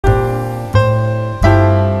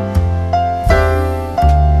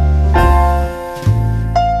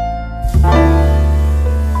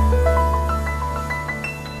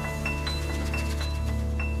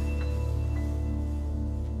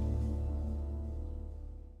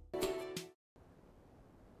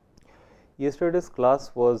Yesterday's class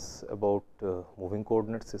was about moving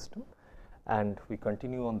coordinate system, and we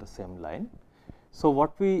continue on the same line. So,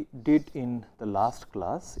 what we did in the last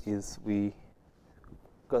class is we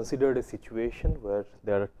considered a situation where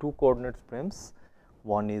there are two coordinate frames.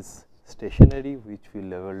 One is stationary, which we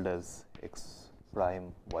labeled as x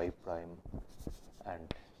prime, y prime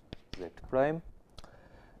and z prime,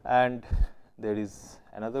 and there is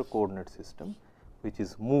another coordinate system which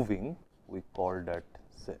is moving. We called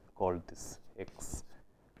this x,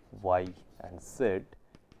 y and z,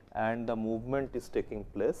 and the movement is taking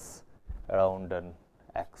place around an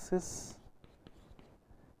axis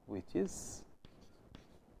which is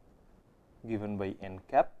given by n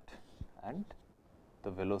capped, and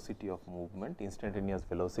the velocity of movement, instantaneous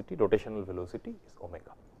velocity, rotational velocity is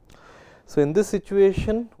omega. So, in this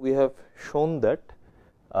situation we have shown that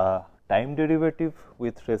time derivative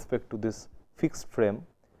with respect to this fixed frame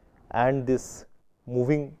and this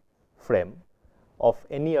moving frame of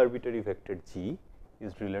any arbitrary vector g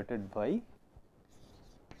is related by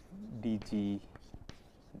dg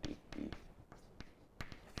dt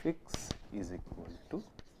fix is equal to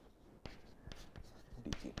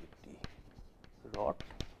dg dt rot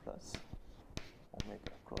plus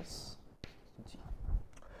omega cross g.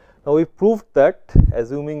 Now, we proved that,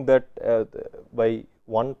 assuming that by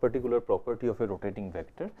one particular property of a rotating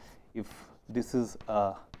vector, if this is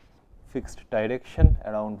a fixed direction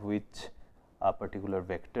around which a particular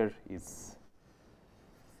vector is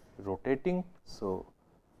rotating. So,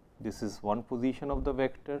 this is one position of the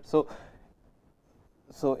vector. So,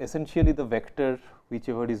 essentially the vector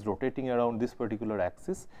whichever is rotating around this particular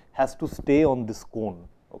axis has to stay on this cone,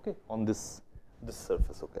 okay, on this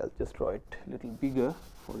surface. Okay, I will just draw it a little bigger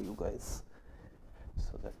for you guys,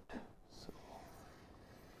 so that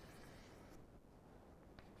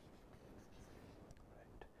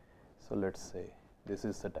So, let us say this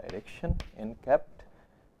is the direction n capped,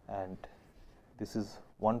 and this is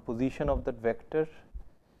one position of that vector,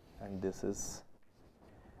 and this is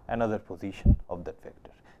another position of that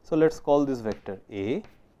vector. So, let us call this vector A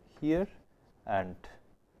here and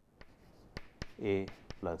A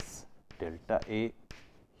plus delta A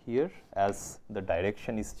here, as the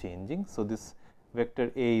direction is changing. So, this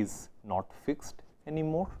vector A is not fixed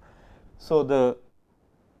anymore. So, the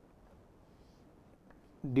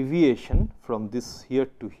deviation from this here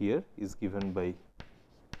to here is given by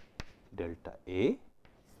delta A,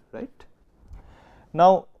 right.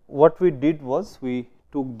 Now, what we did was we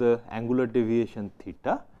took the angular deviation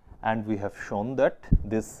theta, and we have shown that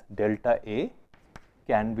this delta A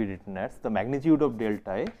can be written as, the magnitude of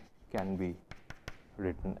delta A can be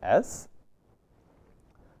written as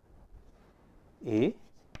A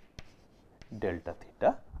delta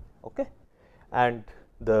theta, okay. And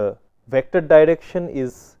the vector direction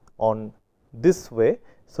is on this way.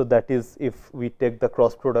 So, that is, if we take the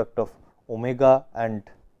cross product of omega and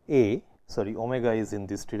A, sorry, omega is in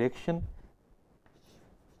this direction,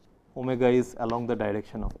 omega is along the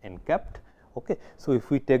direction of n capped. Okay. So, if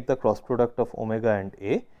we take the cross product of omega and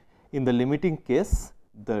A, in the limiting case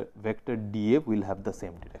the vector dA will have the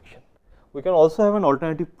same direction. We can also have an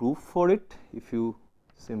alternative proof for it. If you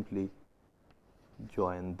simply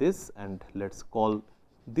join this, and let us call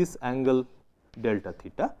this angle delta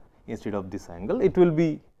theta instead of this angle, it will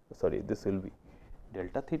be, sorry, this will be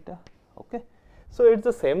delta theta. Okay. So, it is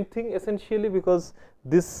the same thing essentially, because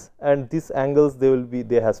this and this angles, they will be,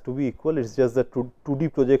 they has to be equal. It is just the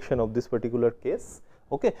 2D projection of this particular case.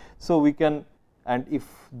 Okay. So, we can, and if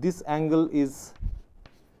this angle is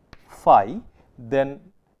phi, then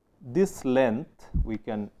this length we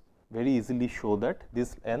can very easily show that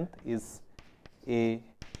this length is A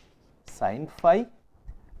sin phi,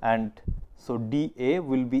 and so dA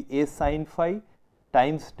will be A sin phi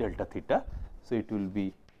times delta theta. So, it will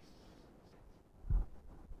be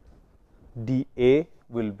dA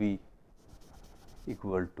will be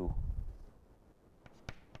equal to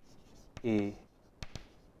A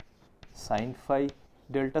sin phi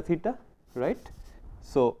delta theta, right.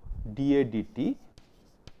 So, dA dt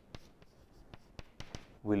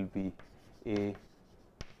will be A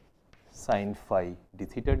sin phi d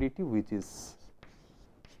theta dt, which is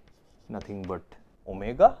nothing but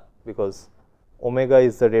omega, because omega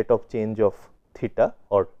is the rate of change of theta,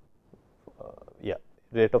 or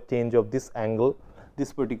rate of change of this angle,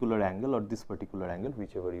 this particular angle or this particular angle,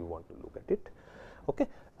 whichever you want to look at it. Okay.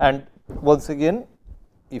 And once again,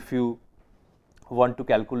 if you want to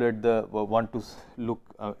calculate the, want to look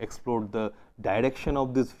explore the direction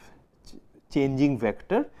of this changing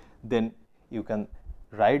vector, then you can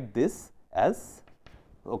write this as,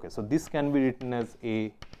 okay. So, this can be written as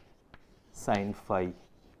A sin phi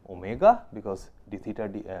omega, because d theta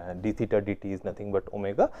dt is nothing but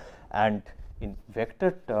omega, and in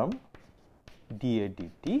vector term dA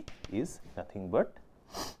dt is nothing but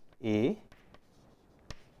a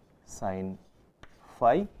sin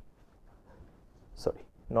phi, sorry,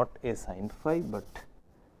 not a sin phi, but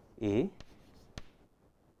a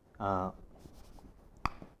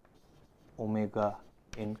omega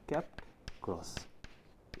n cap cross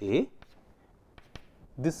a.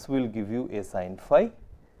 This will give you a sin phi.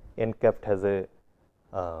 N cap has a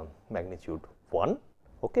magnitude 1.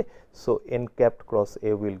 Okay. So, n capped cross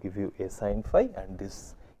a will give you a sin phi, and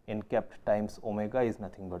this n capped times omega is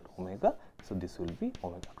nothing but omega. So, this will be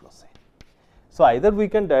omega cross a. So, either we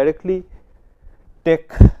can directly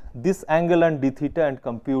take this angle and d theta and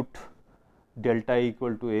compute delta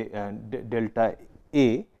equal to a and delta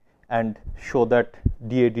a and show that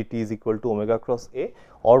dA dt is equal to omega cross a,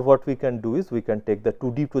 or what we can do is we can take the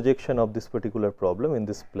 2D projection of this particular problem in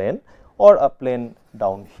this plane or a plane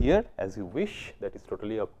down here as you wish, that is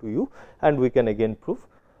totally up to you, and we can again prove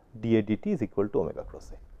dA dt is equal to omega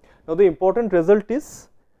cross a. Now, the important result is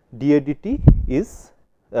dA dt is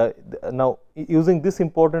now using this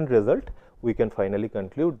important result we can finally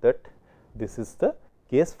conclude that this is the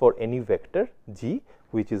case for any vector g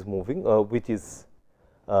which is moving which is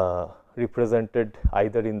represented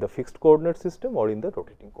either in the fixed coordinate system or in the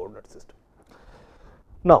rotating coordinate system.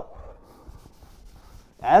 Now,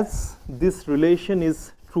 as this relation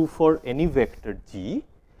is true for any vector g,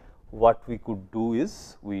 what we could do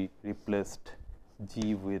is we replaced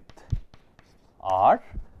g with r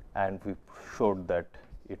and we showed that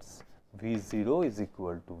its V0 is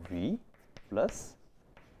equal to V plus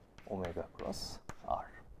omega cross r,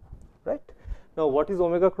 right. Now, what is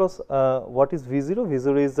omega cross, what is V0?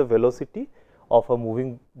 V0 is the velocity of a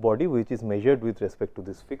moving body which is measured with respect to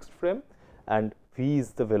this fixed frame, and V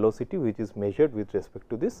is the velocity which is measured with respect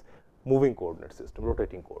to this moving coordinate system,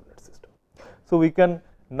 rotating coordinate system. So, we can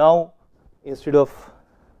now instead of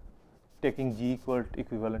taking g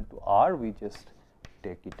equivalent to r, we just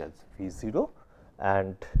take it as V0,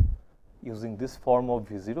 and using this form of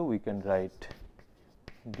V0 we can write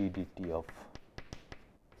d dt of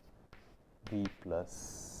V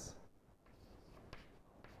plus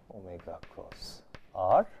omega cross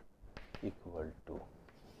r equal to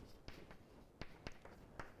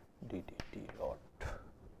d dt dot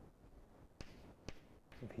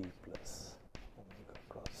V plus omega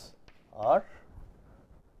cross r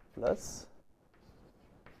plus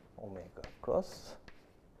omega cross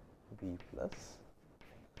V plus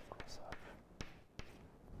omega cross r.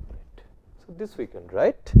 Right. So, this we can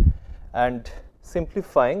write, and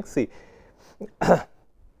simplifying, see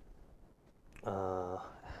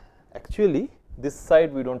actually this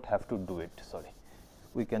side we do not have to do it, sorry,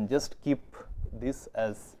 we can just keep this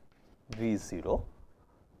as V0.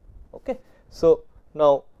 Okay. So,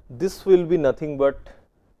 now this will be nothing but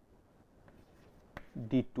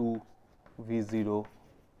d2 V0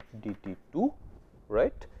 dt2,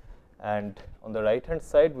 right, and on the right hand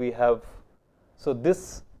side we have, so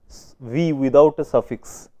this V without a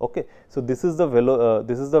suffix. Okay. So, this is the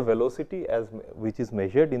velocity as which is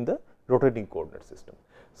measured in the rotating coordinate system.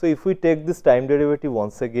 So, if we take this time derivative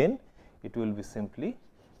once again, it will be simply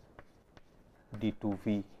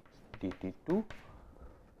d2v dt2,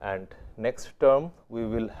 and next term we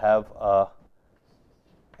will have a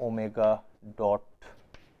omega dot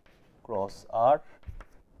cross r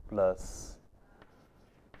plus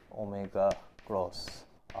omega cross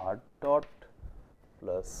r dot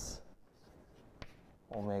plus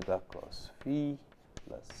omega cross v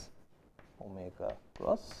plus omega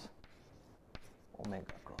cross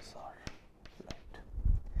r, right.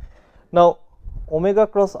 Now, omega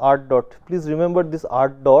cross r dot, please remember this r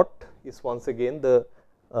dot is once again the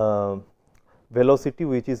velocity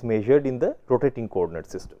which is measured in the rotating coordinate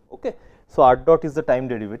system. Okay. So, r dot is the time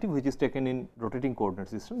derivative which is taken in rotating coordinate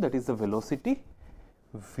system, that is the velocity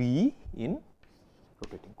v in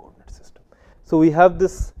rotating coordinate system. So, we have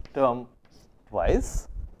this term twice.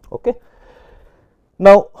 Okay.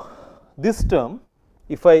 Now, this term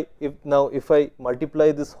if I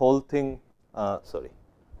multiply this whole thing, sorry,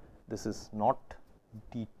 this is not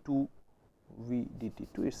d2 v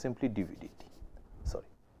dt2, it is simply dv dt, sorry.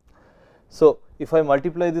 So, if I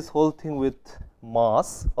multiply this whole thing with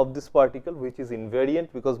mass of this particle which is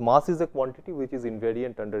invariant, because mass is a quantity which is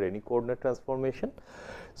invariant under any coordinate transformation.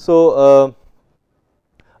 So,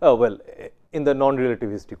 well, in the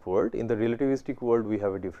non-relativistic world, in the relativistic world we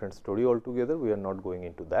have a different story altogether, we are not going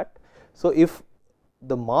into that. So, if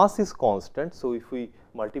the mass is constant, so if we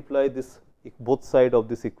multiply this both side of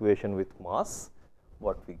this equation with mass,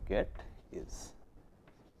 what we get is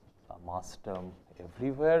mass term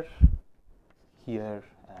everywhere, here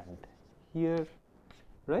and here,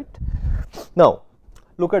 right. Now,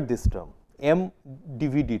 look at this term m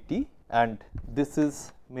dv dt, and this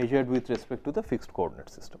is measured with respect to the fixed coordinate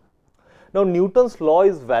system. Now, Newton's law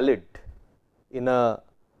is valid in a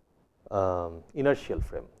inertial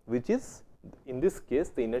frame, which is, in this case,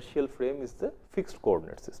 the inertial frame is the fixed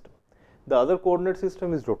coordinate system. The other coordinate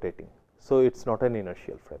system is rotating, so it is not an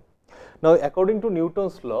inertial frame. Now, according to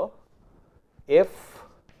Newton's law, F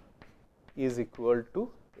is equal to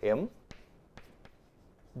m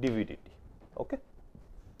dv dt. Okay.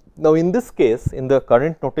 Now, in this case, in the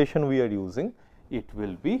current notation we are using, it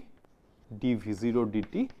will be dv0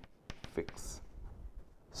 dt fix.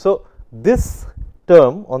 So, this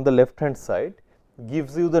term on the left hand side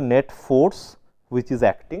gives you the net force which is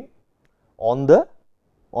acting on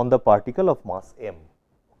the particle of mass m.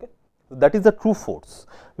 Okay. So, that is the true force,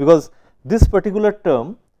 because this particular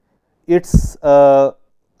term, it's I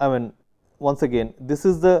mean, once again, this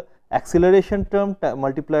is the acceleration term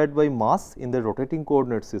multiplied by mass in the rotating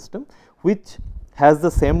coordinate system, which has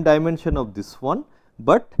the same dimension of this one,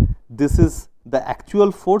 but this is the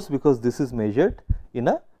actual force because this is measured in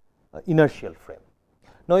a inertial frame.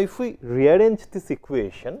 Now, if we rearrange this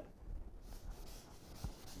equation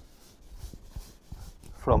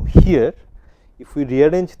from here, if we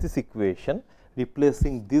rearrange this equation,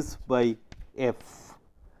 replacing this by f,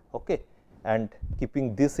 okay, and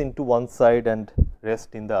keeping this into one side and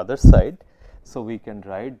rest in the other side. So, we can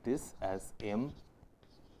write this as m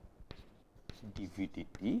dv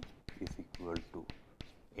dt is equal to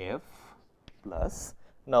f plus,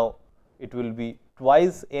 now it will be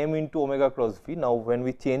twice m into omega cross v. Now, when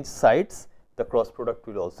we change sides, the cross product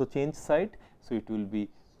will also change side. So, it will be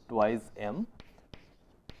twice m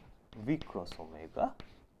v cross omega,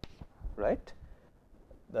 right.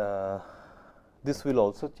 This will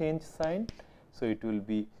also change sign. So, it will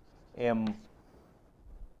be m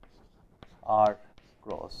r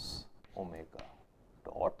cross omega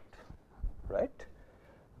dot, right,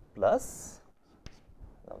 plus,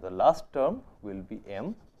 now the last term will be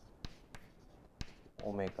m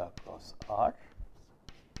omega cross r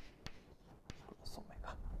cross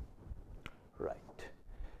omega, right.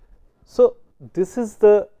 So, this is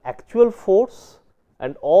the actual force,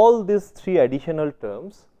 and all these three additional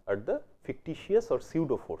terms are the fictitious or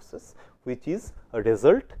pseudo forces, which is a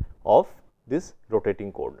result of this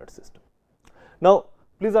rotating coordinate system. Now,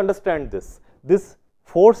 please understand this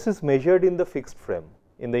force is measured in the fixed frame,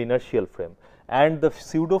 in the inertial frame, and the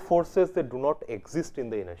pseudo forces, they do not exist in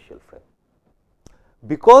the inertial frame.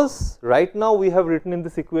 Because right now we have written in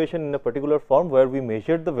this equation in a particular form where we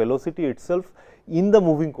measured the velocity itself in the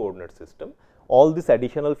moving coordinate system, all these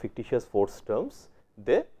additional fictitious force terms,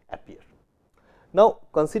 they appear. Now,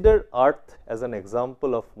 consider Earth as an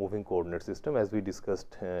example of moving coordinate system, as we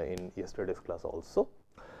discussed in yesterday's class also.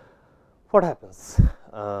 What happens?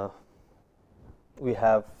 We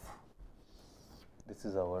have, this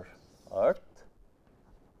is our Earth.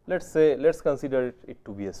 Let's consider it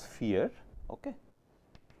to be a sphere. Okay.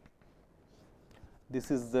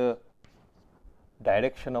 This is the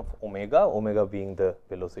direction of omega being the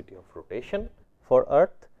velocity of rotation for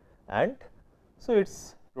Earth, and so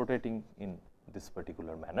it's rotating in this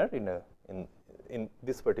particular manner, in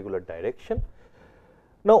this particular direction.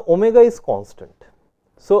 Now, omega is constant.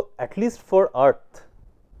 So, at least for Earth,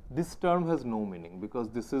 this term has no meaning, because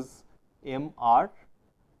this is mr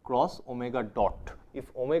cross omega dot. If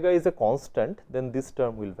omega is a constant, then this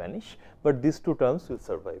term will vanish, but these two terms will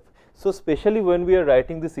survive. So, especially when we are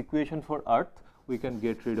writing this equation for Earth, we can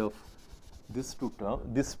get rid of this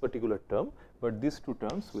this particular term, but these two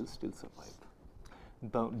terms will still survive.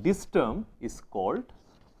 This term is called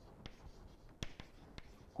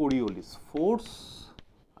Coriolis force.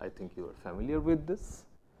 I think you are familiar with this,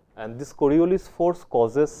 and this Coriolis force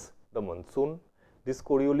causes the monsoon. This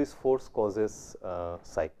Coriolis force causes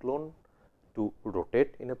cyclone to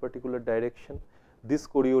rotate in a particular direction. This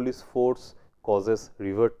Coriolis force causes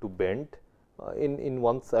river to bend in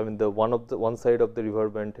one side of the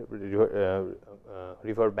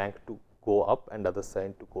river bank to go up and other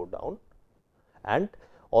side to go down. And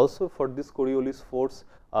also for this Coriolis force,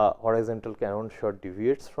 horizontal cannon shot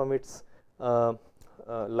deviates from its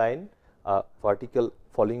line, vertical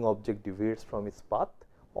falling object deviates from its path.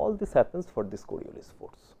 All this happens for this Coriolis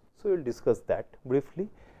force. So, we will discuss that briefly,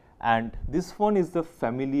 and this one is the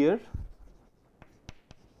familiar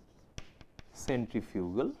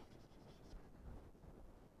centrifugal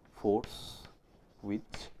force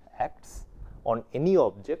which acts on any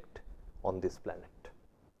object on this planet.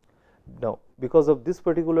 Now, because of this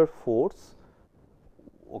particular force,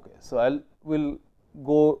 okay, so will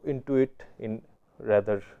go into it in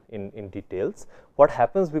rather in details. What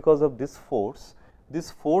happens because of this force?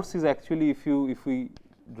 This force is actually, if we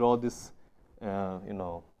draw this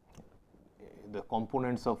the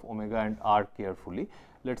components of omega and r carefully,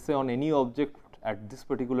 let us say on any object at this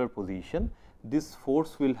particular position, this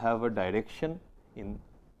force will have a direction in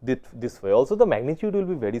this way. Also the magnitude will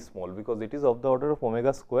be very small, because it is of the order of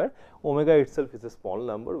omega square. Omega itself is a small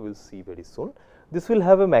number, we will see very soon. This will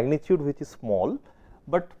have a magnitude which is small,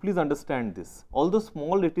 but please understand this, although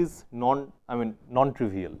small, it is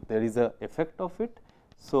non-trivial, there is a effect of it.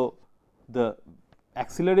 So, the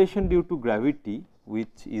acceleration due to gravity,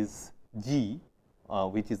 which is g,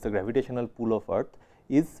 which is the gravitational pull of earth,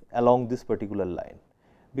 is along this particular line.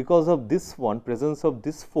 Because of this one, presence of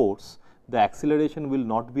this force, the acceleration will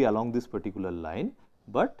not be along this particular line,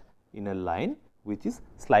 but in a line which is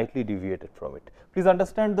slightly deviated from it. Please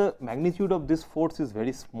understand, the magnitude of this force is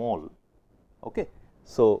very small. Okay.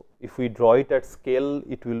 So, if we draw it at scale,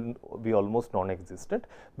 it will be almost non-existent,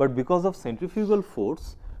 but because of centrifugal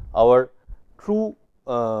force, our true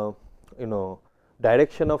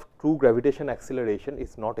direction of true gravitation acceleration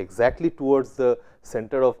is not exactly towards the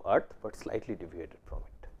center of earth, but slightly deviated from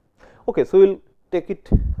it. Okay. So, we will take it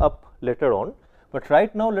up later on, but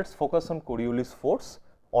right now let us focus on Coriolis force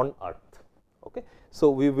on earth. Okay. So,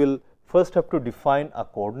 we will first have to define a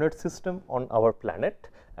coordinate system on our planet,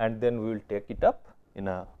 and then we will take it up in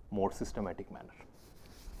a more systematic manner.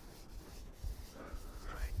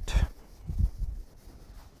 Right.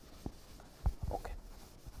 Okay.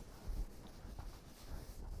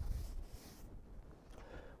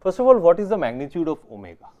 First of all, what is the magnitude of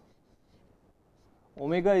omega?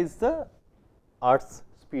 Omega is the Earth's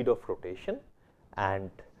speed of rotation, and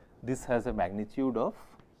this has a magnitude of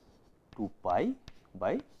 2 pi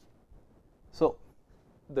by. So,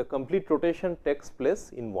 the complete rotation takes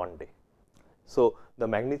place in 1 day. So, the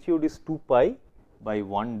magnitude is 2 pi by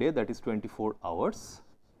 1 day, that is 24 hours,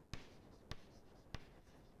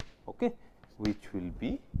 okay, which will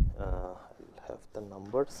be, I will have the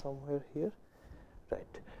number somewhere here,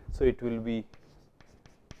 right. So, it will be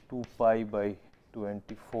 2 pi by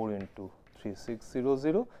 24 into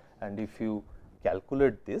 3600, and if you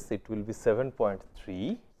calculate this, it will be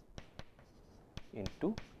 7.3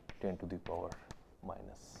 into 10 to the power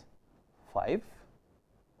minus 5.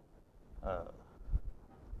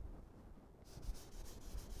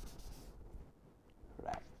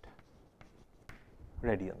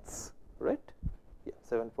 Radians, right? Yeah,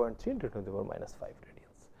 7.3 into 10 to the power minus 5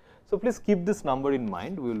 radians. So, please keep this number in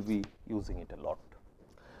mind, we will be using it a lot,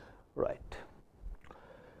 right.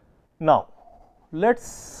 Now, let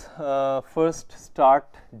us first start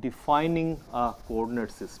defining a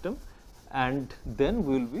coordinate system, and then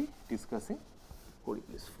we will be discussing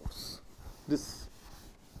Coriolis force. This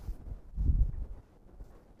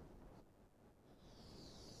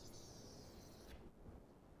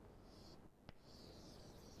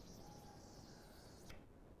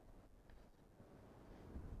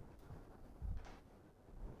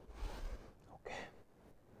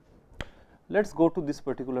let us go to this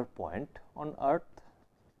particular point on earth,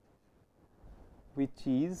 which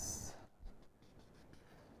is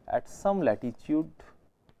at some latitude,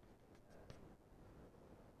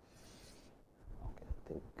 okay, I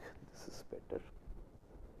think this is better,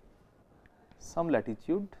 some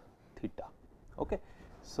latitude theta. Okay.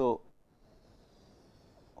 So,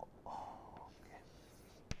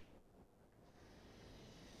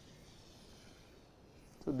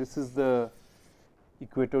 this is the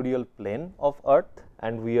equatorial plane of earth,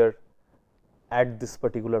 and we are at this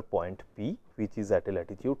particular point P, which is at a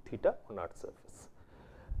latitude theta on earth's surface.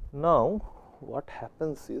 Now, what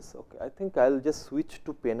happens is, okay, I think I will just switch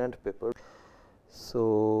to pen and paper.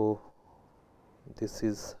 So, this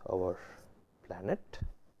is our planet.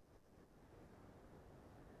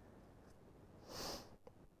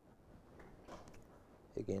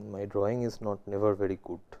 Again, my drawing is never very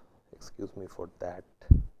good, excuse me for that.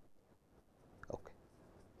 Okay.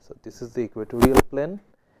 So, this is the equatorial plane,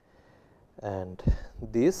 and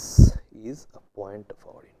this is a point of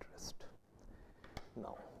our interest.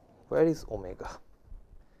 Now, where is omega?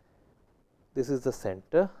 This is the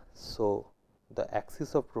center. So, the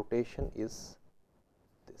axis of rotation is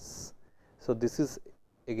this. So, this is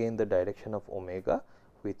again the direction of omega,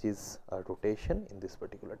 which is a rotation in this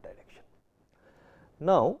particular direction.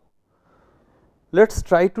 Now, let us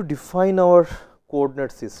try to define our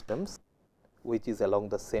coordinate systems, which is along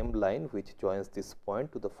the same line which joins this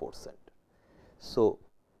point to the force center. So,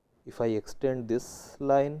 if I extend this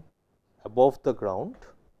line above the ground,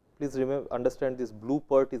 please remember, understand this blue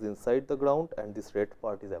part is inside the ground and this red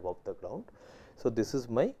part is above the ground. So, this is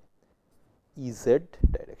my Ez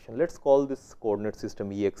direction. Let us call this coordinate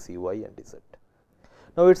system Ex, Ey and Ez.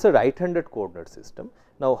 Now, it is a right handed coordinate system.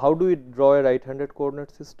 Now, how do we draw a right handed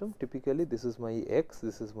coordinate system? Typically, this is my x,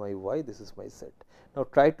 this is my y, this is my z. Now,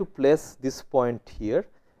 try to place this point here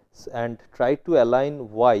and try to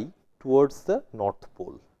align y towards the north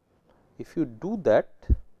pole. If you do that,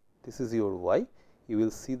 this is your y, you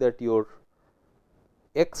will see that your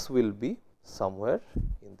x will be somewhere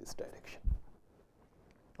in this direction.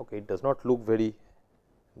 Okay, it does not look very,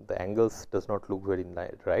 the angles does not look very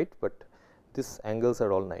right, but these angles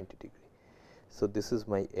are all 90 degree. So, this is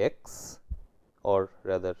my x, or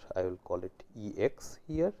rather I will call it Ex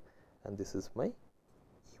here, and this is my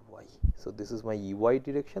Ey. So, this is my Ey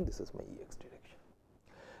direction, this is my Ex direction.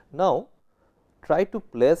 Now, try to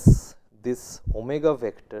place this omega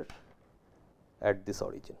vector at this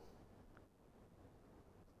origin,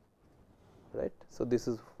 right. So, this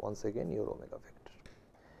is once again your omega vector,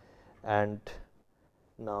 and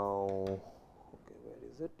now, okay,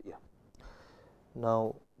 where is it? Yeah.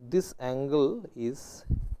 Now, this angle is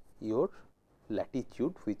your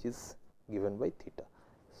latitude, which is given by theta.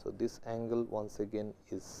 So, this angle once again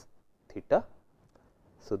is theta.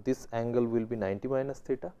 So, this angle will be 90 minus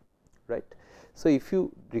theta, right. So, if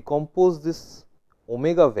you decompose this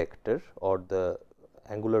omega vector or the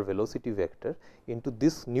angular velocity vector into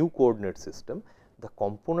this new coordinate system, the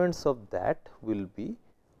components of that will be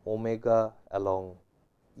omega along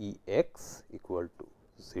Ex equal to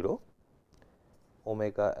 0,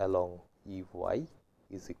 omega along Ey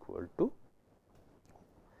is equal to,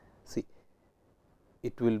 see,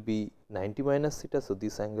 it will be 90 minus theta. So,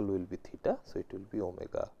 this angle will be theta. So, it will be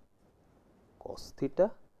omega cos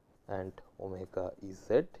theta and omega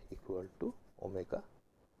Ez equal to omega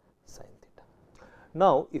sin theta.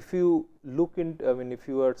 Now, if you look into, I mean, if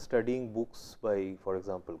you are studying books by, for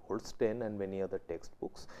example, Goldstein and many other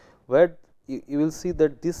textbooks, where you will see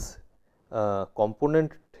that this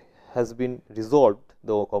component has been resolved,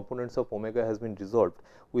 the components of omega has been resolved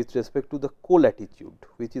with respect to the co-latitude,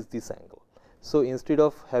 which is this angle. So, instead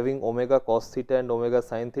of having omega cos theta and omega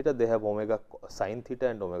sin theta, they have omega sin theta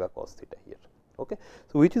and omega cos theta here. Okay.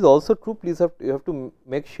 So, which is also true, please you have to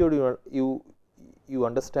make sure you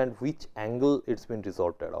understand which angle it has been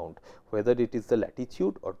resolved around, whether it is the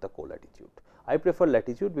latitude or the co-latitude. I prefer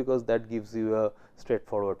latitude because that gives you a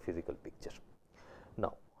straightforward physical picture.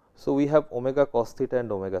 Now, so we have omega cos theta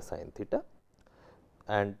and omega sin theta,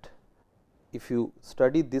 and if you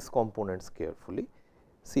study these components carefully,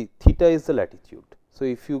 see, theta is the latitude. So,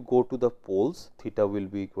 if you go to the poles, theta will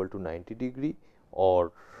be equal to 90 degree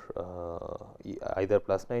or either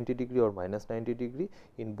plus 90 degree or minus 90 degree.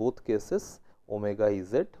 In both cases, omega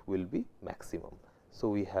Ez will be maximum. So,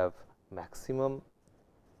 we have maximum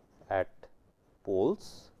at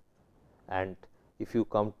poles, and if you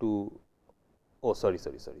come to, oh sorry,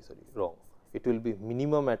 wrong, it will be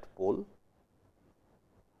minimum at poles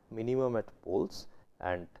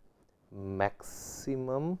and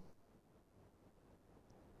maximum,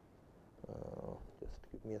 just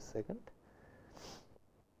give me a second,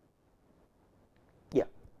 yeah,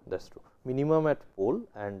 that is true, minimum at pole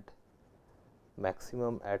and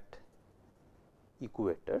maximum at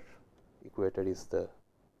equator. Equator is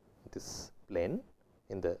this plane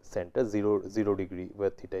in the center 0 degree, where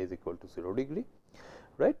theta is equal to 0 degree,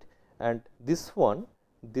 right. And this one,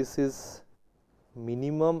 this is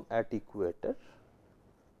minimum at equator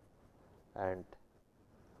and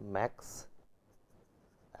max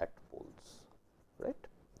at poles, right.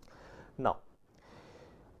 Now,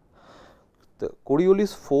 the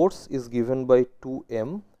Coriolis force is given by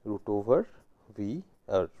 2m root over v,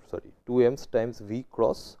 2m times v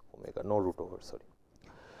cross omega, no root over, sorry.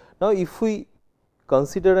 Now, if we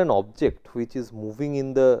consider an object which is moving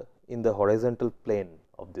in the horizontal plane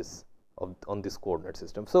of this on this coordinate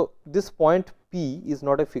system. So, this point P is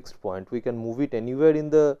not a fixed point, we can move it anywhere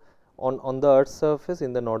in the on the earth's surface,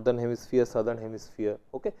 in the northern hemisphere, southern hemisphere.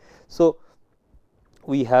 Okay. So,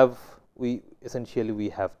 we essentially we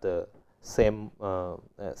have the same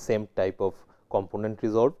type of component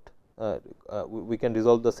resolved, we can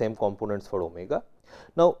resolve the same components for omega.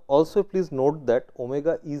 Now, also please note that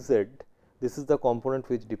omega Ez, this is the component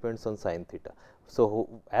which depends on sin theta.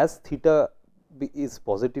 So, as theta is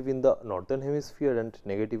positive in the northern hemisphere and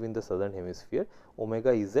negative in the southern hemisphere,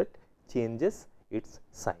 omega Ez changes its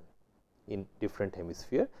sign in different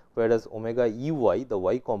hemisphere, whereas omega Ey, the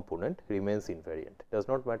y component, remains invariant. It does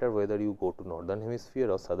not matter whether you go to northern hemisphere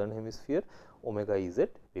or southern hemisphere, omega Ez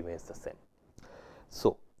remains the same.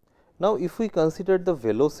 So, now if we consider the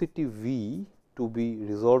velocity v to be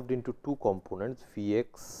resolved into two components,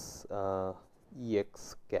 Vx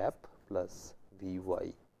Ex cap plus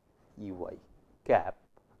Vy E y cap,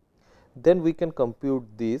 then we can compute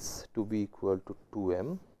this to be equal to 2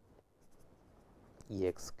 m E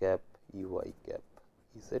x cap E y cap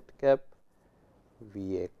E z cap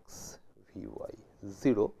V x V y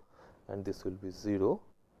 0, and this will be 0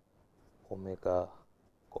 omega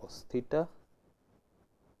cos theta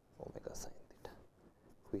omega sin theta,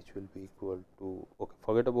 which will be equal to, okay,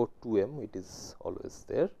 forget about 2 m, it is always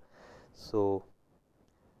there. So,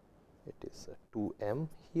 it is 2 m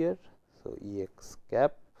here. So, E x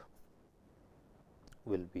cap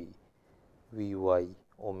will be V y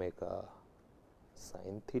omega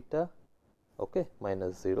sin theta, okay,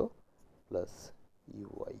 minus 0 plus E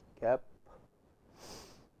y cap.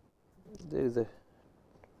 There is a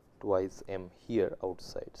twice m here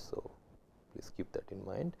outside. So, please keep that in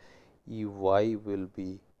mind. E y will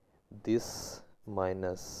be this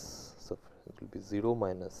minus, so it will be 0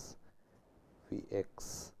 minus V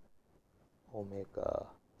x omega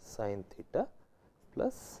sin theta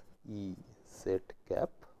plus E z cap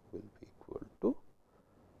will be equal to,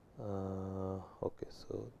 okay,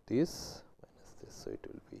 so this minus this, so it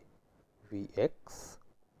will be V x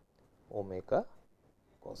omega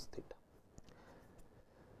cos theta.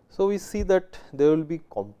 So, we see that there will be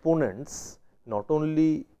components not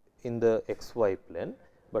only in the x y plane,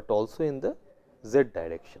 but also in the z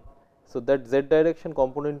direction. So, that z direction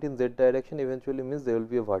component in z direction eventually means there will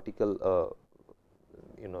be a vertical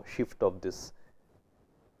shift of this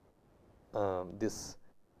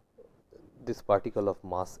this particle of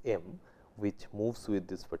mass m, which moves with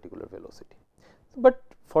this particular velocity. But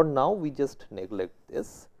for now we just neglect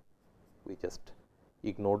this, we just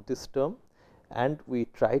ignore this term, and we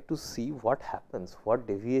try to see what happens, what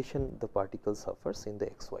deviation the particle suffers in the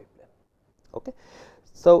x y plane. Okay.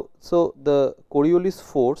 So, the Coriolis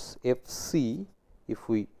force F c, if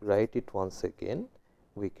we write it once again,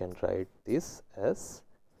 we can write this as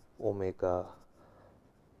omega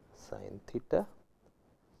sin theta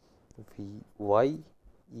V y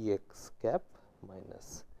E x cap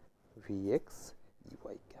minus V x E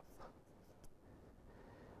y cap.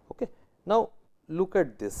 Okay. Now, look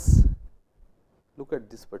at this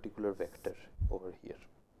particular vector over here,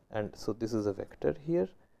 and so this is a vector here.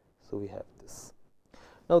 So, we have this.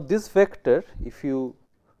 Now, this vector, if you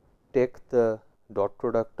take the dot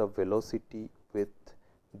product of velocity with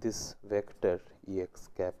this vector E x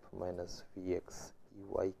cap minus V x E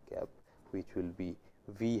y cap, which will be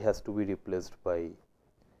V has to be replaced by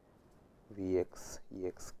V x E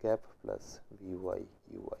x cap plus V y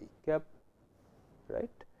E y cap,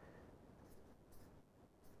 right,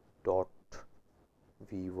 dot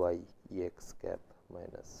V y E x cap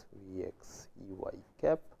minus V x E y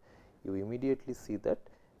cap, you immediately see that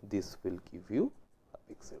this will give you a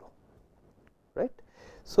big 0, right.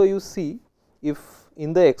 So, you see, if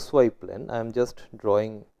in the x y plane I am just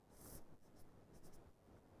drawing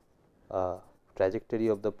a trajectory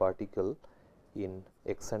of the particle in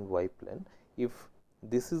x and y plane, if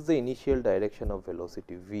this is the initial direction of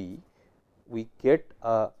velocity v, we get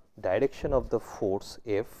a direction of the force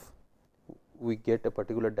F, we get a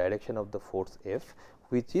particular direction of the force F,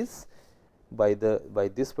 which is by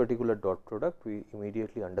this particular dot product, we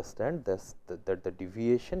immediately understand that the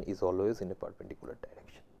deviation is always in a perpendicular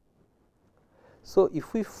direction. So,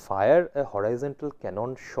 if we fire a horizontal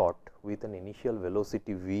cannon shot with an initial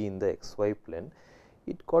velocity v in the xy plane,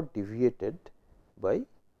 it got deviated by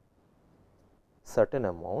certain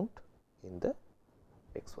amount in the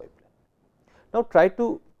xy plane. Now, try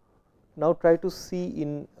to see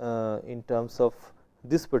in terms of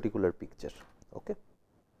this particular picture. Okay.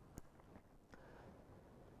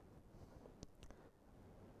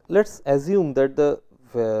 Let us assume that the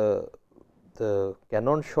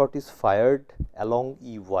cannon shot is fired along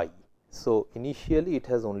E y. So, initially it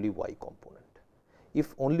has only y component.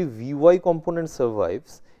 If only V y component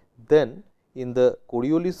survives, then in the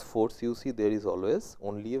Coriolis force you see there is always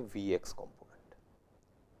only a V x component.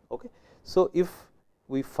 Okay. So, if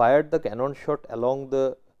we fired the cannon shot along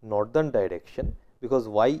the northern direction, because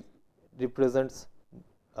y represents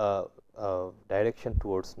direction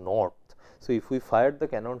towards north. So, if we fired the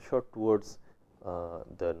cannon shot towards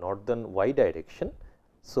the northern y direction,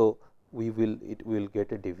 so it will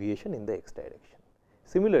get a deviation in the x direction.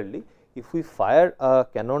 Similarly, if we fire a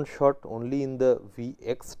cannon shot only in the v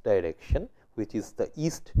x direction, which is the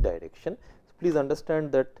east direction, so please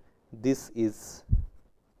understand that this is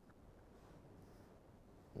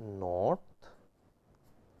north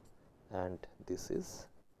and this is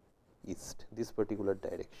east, this particular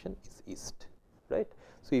direction is east, right.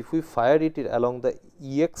 So, if we fire it along the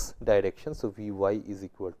E x direction, so V y is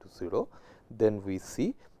equal to 0, then we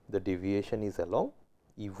see the deviation is along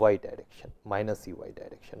EY direction, minus EY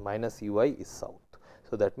direction, minus EY is south.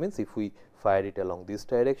 So, that means, if we fire it along this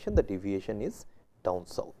direction, the deviation is down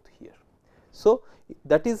south here. So,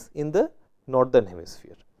 that is in the northern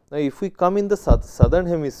hemisphere. Now, if we come in the southern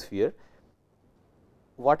hemisphere,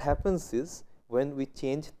 what happens is, when we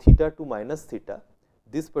change theta to minus theta,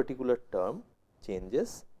 this particular term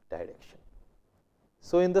changes direction.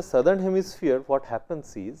 So, in the southern hemisphere, what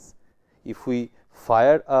happens is, if we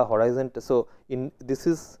fire a horizontal, so in this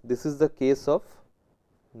is the case of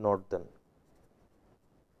northern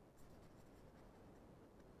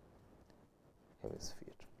hemisphere.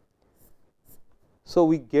 So,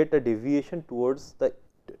 we get a deviation towards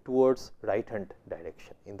right hand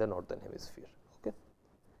direction in the northern hemisphere. Okay.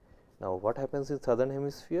 Now, what happens in southern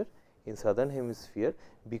hemisphere? In southern hemisphere,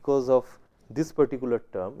 because of this particular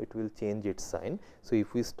term, it will change its sign. So,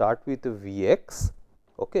 if we start with a Vx,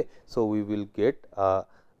 okay, so we will get a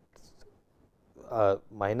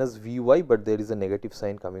minus Vy, but there is a negative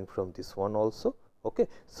sign coming from this one also. Okay.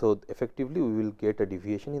 So, effectively we will get a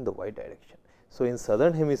deviation in the y direction. So, in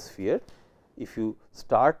southern hemisphere, if you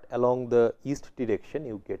start along the east direction,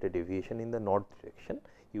 you get a deviation in the north direction.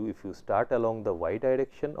 If you start along the y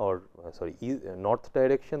direction or north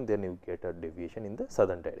direction, then you get a deviation in the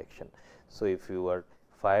southern direction. So, if you are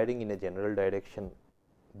firing in a general direction,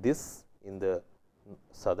 this in the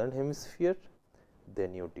southern hemisphere,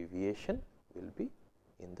 then your deviation will be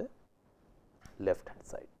in the left hand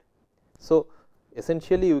side. So,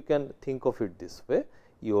 essentially you can think of it this way: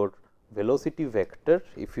 your velocity vector,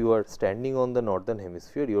 if you are standing on the northern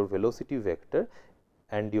hemisphere, your velocity vector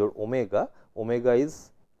and your omega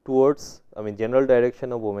is towards, general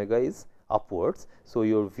direction of omega is upwards. So,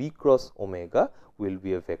 your v cross omega will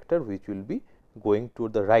be a vector which will be going to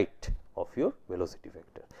the right of your velocity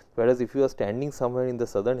vector. Whereas, if you are standing somewhere in the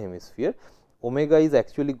southern hemisphere, omega is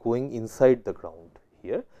actually going inside the ground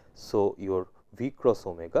here. So, your v cross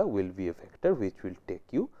omega will be a vector which will take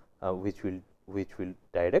you, which will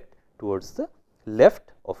direct towards the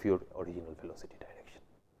left of your original velocity direction.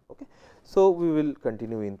 Okay. So, we will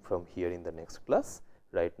continue from here in the next class.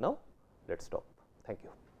 Right now, let us stop. Thank you.